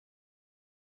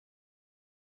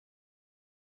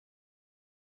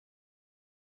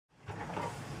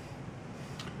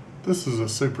This is a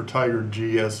SuperTigre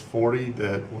GS-40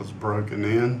 that was broken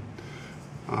in.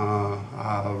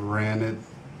 I ran it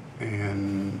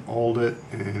and oiled it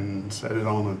and set it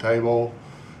on the table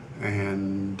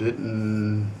and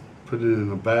didn't put it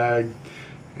in a bag,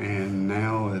 and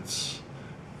now it's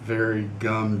very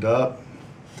gummed up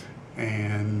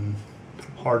and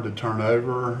hard to turn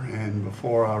over. And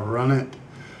before I run it,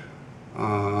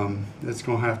 it's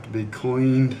going to have to be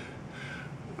cleaned.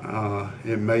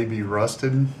 It may be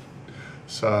rusted,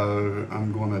 so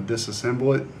I'm going to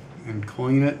disassemble it and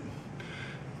clean it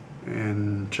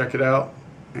and check it out,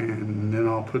 and then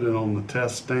I'll put it on the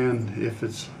test stand if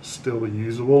it's still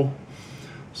usable.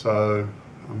 So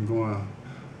I'm going to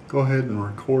go ahead and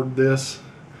record this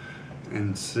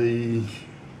and see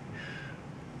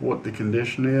what the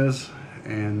condition is,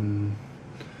 and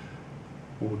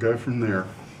we'll go from there.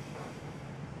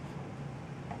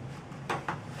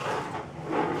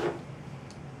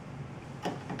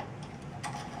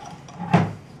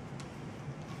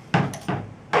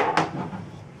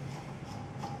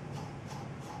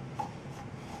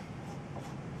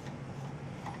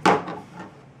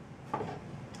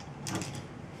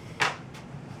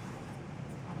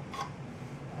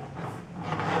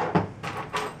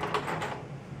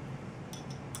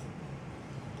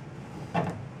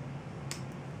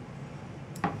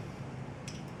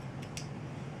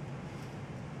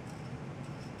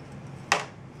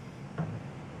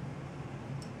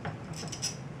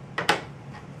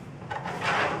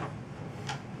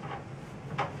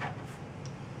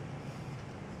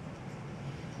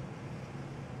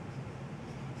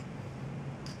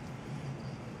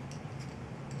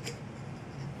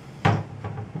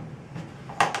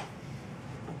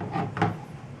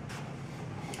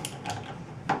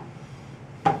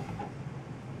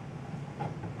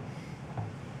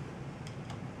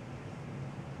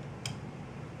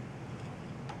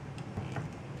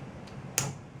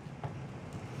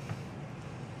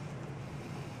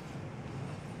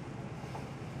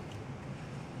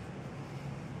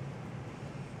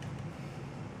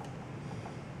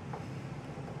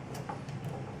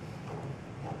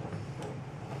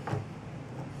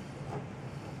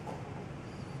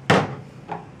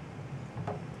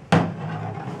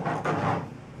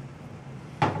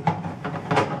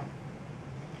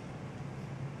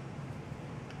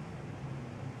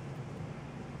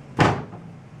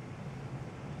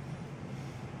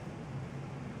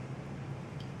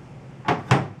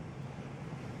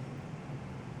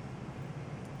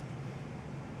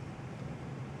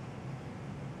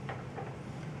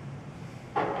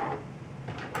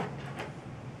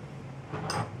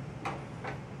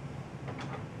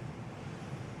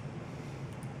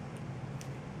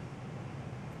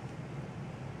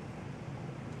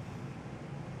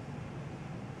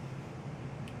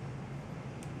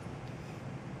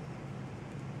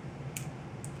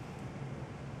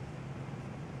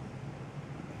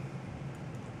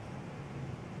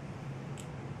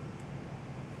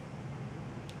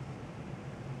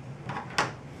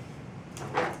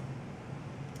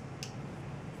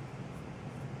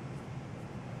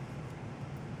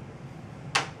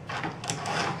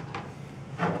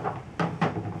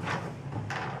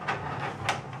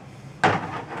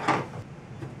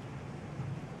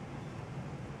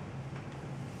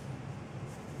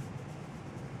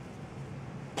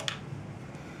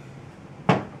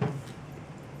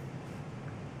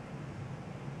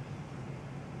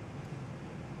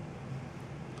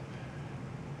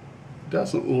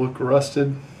 Doesn't look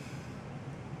rusted,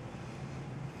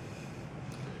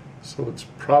 so it's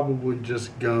probably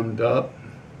just gummed up.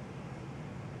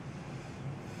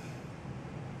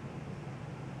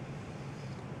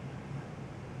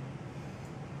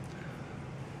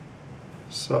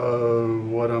 So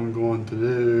what I'm going to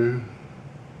do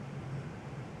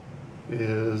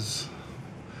is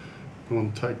I'm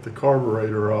going to take the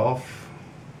carburetor off.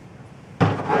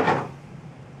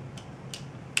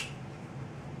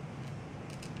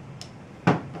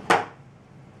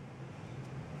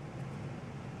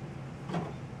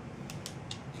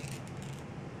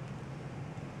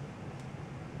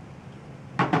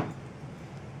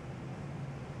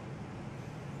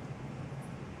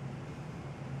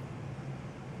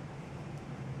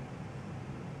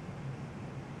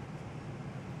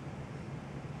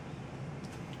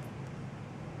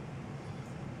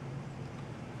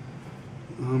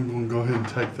 I'm going to go ahead and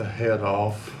take the head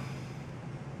off.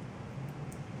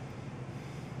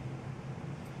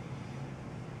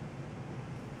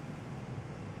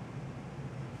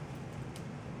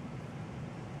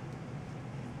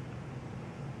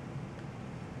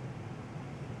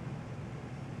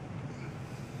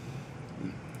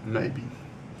 Maybe.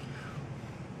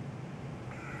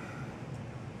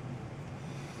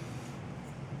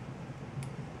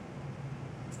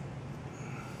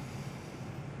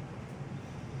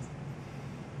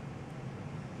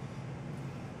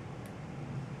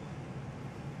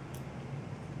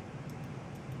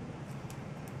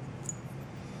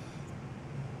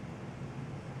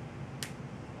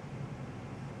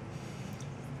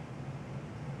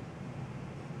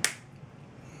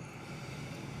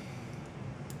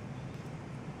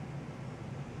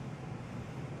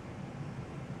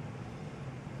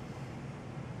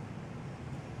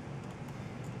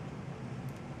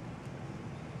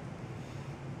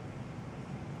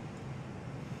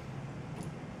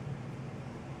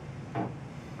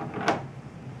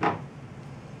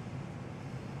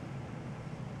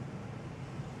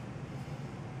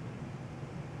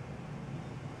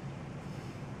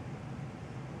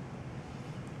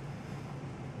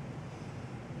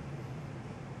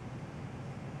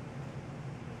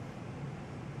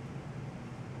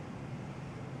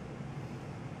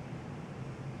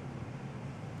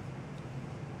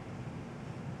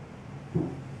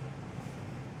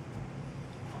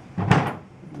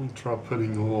 I'll try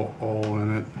putting a little oil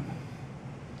in it.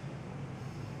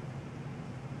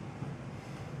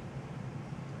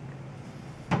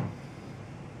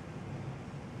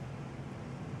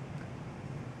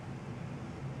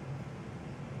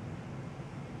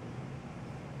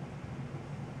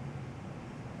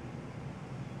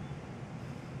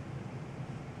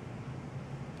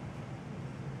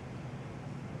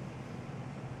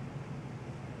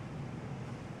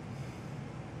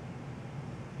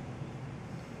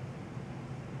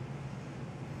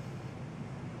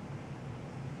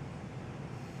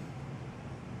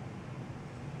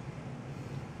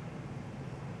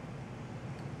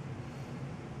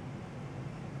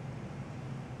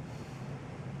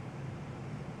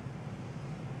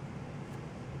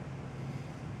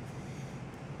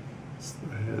 It's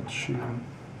the head shim.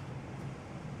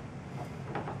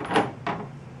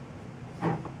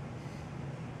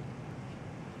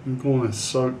 I'm going to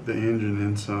soak the engine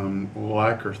in some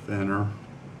lacquer thinner.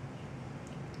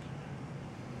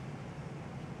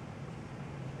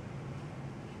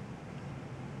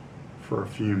 For a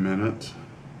few minutes.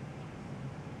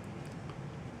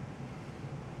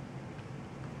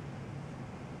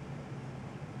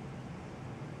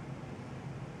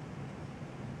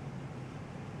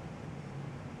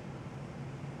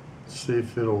 See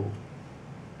if it'll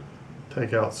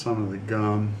take out some of the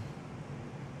gum.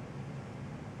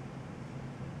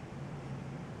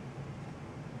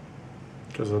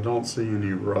 Because I don't see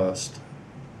any rust.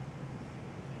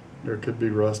 There could be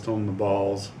rust on the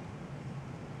balls.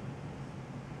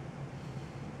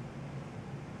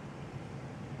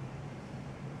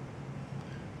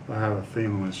 I have a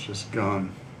feeling it's just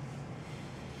gum.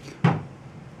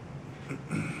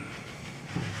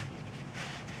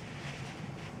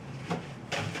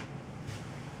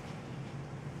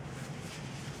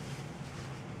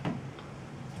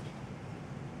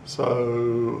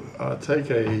 So I take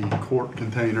a quart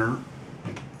container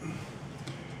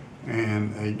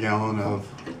and a gallon of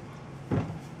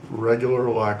regular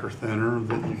lacquer thinner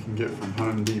that you can get from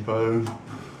Home Depot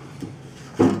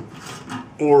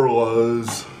or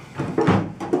Lowe's.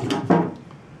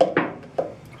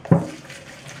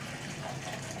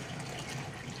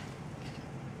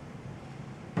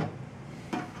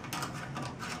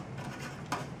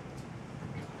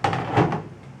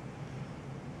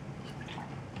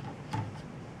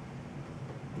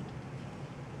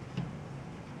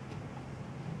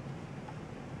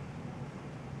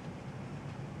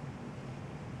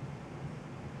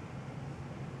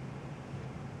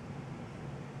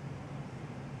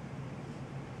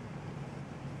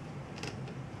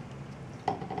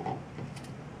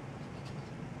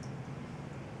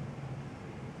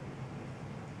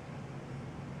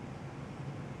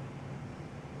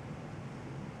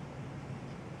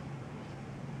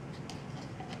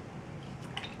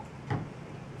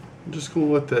 I'm just going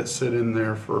to let that sit in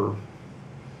there for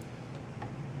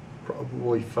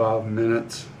probably 5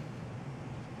 minutes.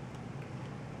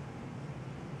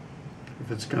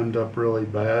 If it's gummed up really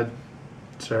bad,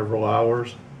 several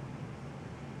hours.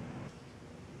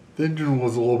 The engine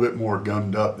was a little bit more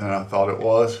gummed up than I thought it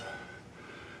was,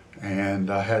 and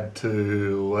I had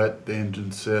to let the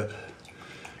engine sit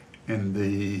in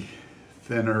the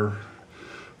thinner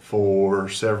for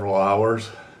several hours.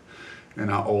 And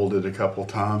I oiled it a couple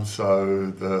times,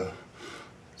 so the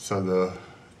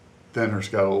thinner's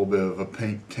got a little bit of a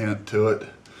pink tint to it,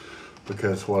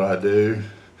 because what I do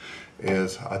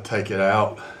is I take it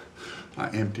out, I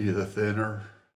empty the thinner,